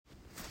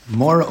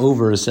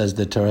Moreover, says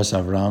the Toras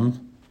Avram,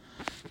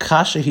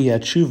 kasha hi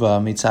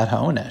tshuva mitzad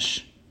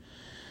ha'onesh.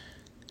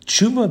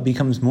 Tshuva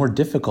becomes more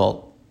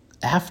difficult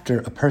after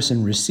a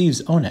person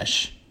receives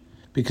onesh,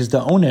 because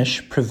the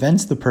onesh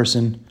prevents the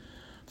person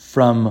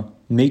from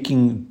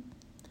making,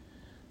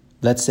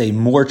 let's say,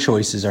 more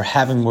choices or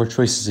having more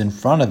choices in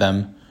front of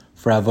them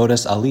for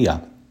avodas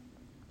aliyah,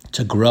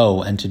 to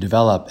grow and to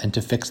develop and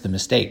to fix the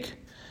mistake.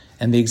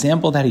 And the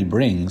example that he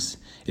brings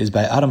is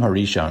by Adam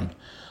Harishon.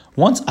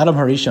 Once Adam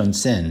Harishon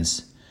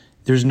sins,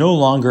 there's no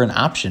longer an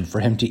option for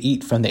him to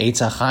eat from the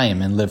Eitz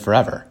HaChaim and live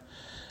forever.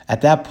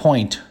 At that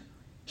point,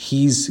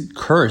 he's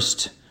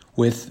cursed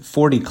with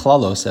 40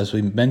 klalos, as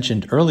we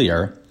mentioned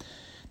earlier,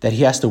 that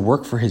he has to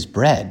work for his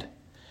bread.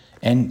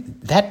 And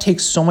that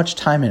takes so much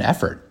time and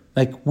effort.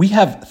 Like, we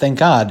have, thank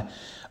God,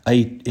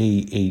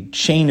 a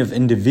chain of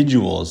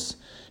individuals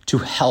to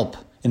help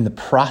in the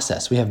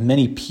process. We have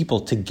many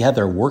people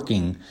together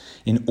working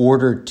in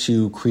order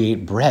to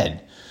create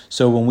bread.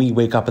 So when we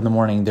wake up in the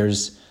morning,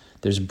 there's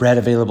bread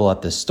available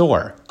at the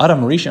store.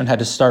 Adam Rishon had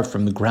to start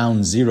from the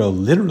ground zero,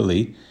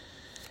 literally.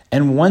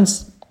 And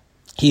once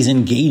he's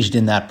engaged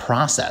in that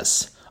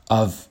process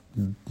of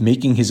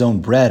making his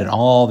own bread and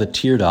all the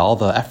tirda, all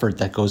the effort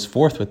that goes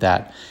forth with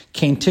that,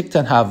 kain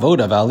tiktan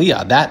ha'avoda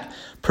v'aliyah, that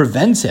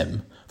prevents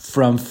him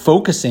from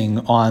focusing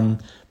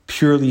on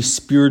purely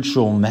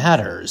spiritual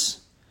matters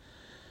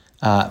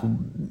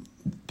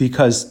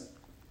because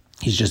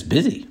he's just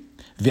busy.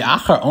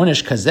 V'achar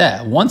onesh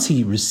kazeh, once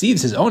he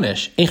receives his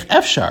onesh, eich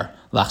efshar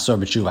lachzor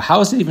b'tshuva, how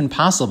is it even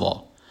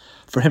possible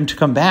for him to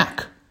come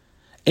back?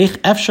 Eich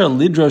efshar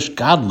lidrosh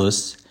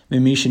gadlus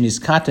mimishon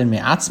izkaten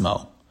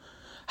me'atzmo.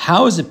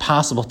 How is it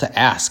possible to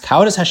ask?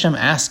 How does Hashem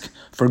ask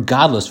for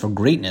godless, for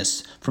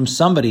greatness, from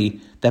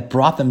somebody that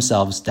brought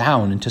themselves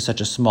down into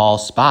such a small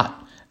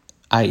spot,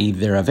 i.e.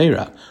 their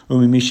avera?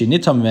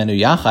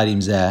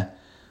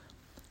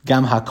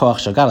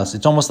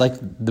 It's almost like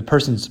the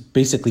person's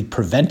basically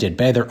prevented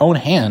by their own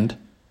hand,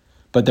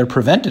 but they're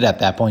prevented at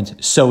that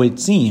point, so it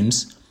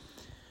seems,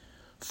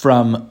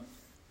 from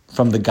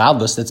the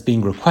godless that's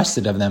being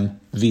requested of them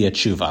via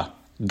tshuva.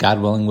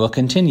 God willing, we'll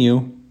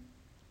continue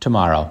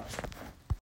tomorrow.